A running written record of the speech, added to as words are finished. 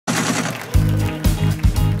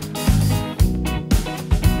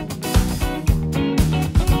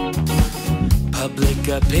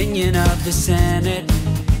opinion of the Senate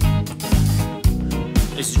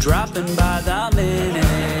is dropping by the minute.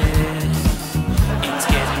 It's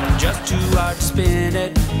getting just too hard to spin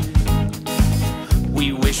it.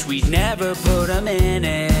 We wish we'd never put him in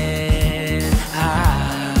it.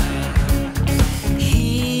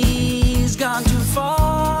 He's gone too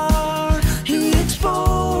far. He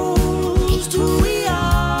exposed who we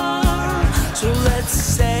are. So let's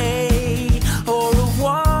say au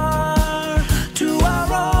revoir to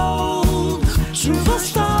our old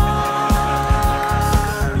superstar.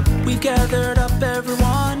 We've gathered up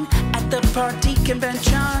everyone at the party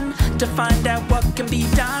convention to find out what can be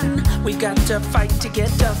done. We got to fight to get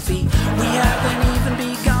Duffy. We haven't even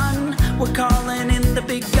begun. We're calling in the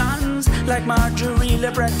big guns like Marjorie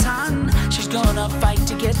Le Breton. She's gonna fight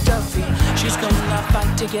to get Duffy. She's gonna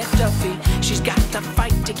fight to get Duffy. She's got to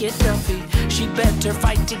fight to get Duffy. She better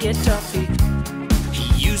fight to get Duffy.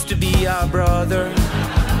 He used to be our brother,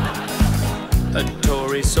 a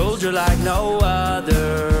Tory soldier like no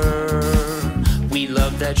other. We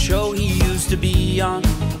love that show he used to be on.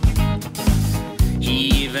 He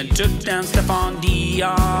even took down Stefan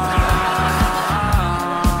Dion.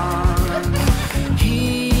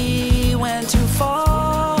 He went too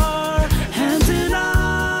far, hands in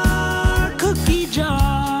our cookie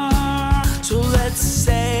jar. So let's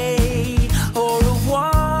say au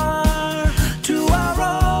revoir to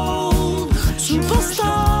our old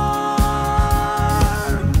superstar.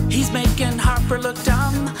 He's making Harper look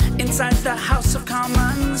dumb inside the House of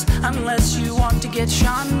Commons. Unless you want to get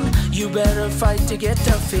shunned, you better fight to get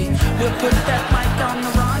Duffy. We'll put that mic on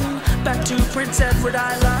the run, back to Prince Edward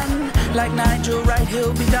Island. Like Nigel Wright,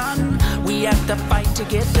 he'll be done. We have to fight to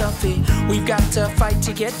get Duffy. We've got to fight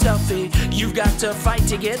to get Duffy. You've got to fight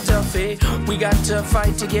to get Duffy. We got to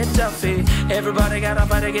fight to get Duffy. Everybody gotta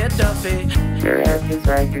fight to get Duffy. Your ass is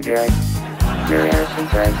right to get. Your ass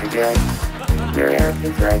is right to get. Your ass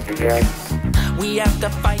is right to get. We have to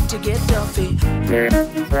fight to get Duffy. Your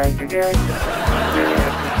ass is right to get.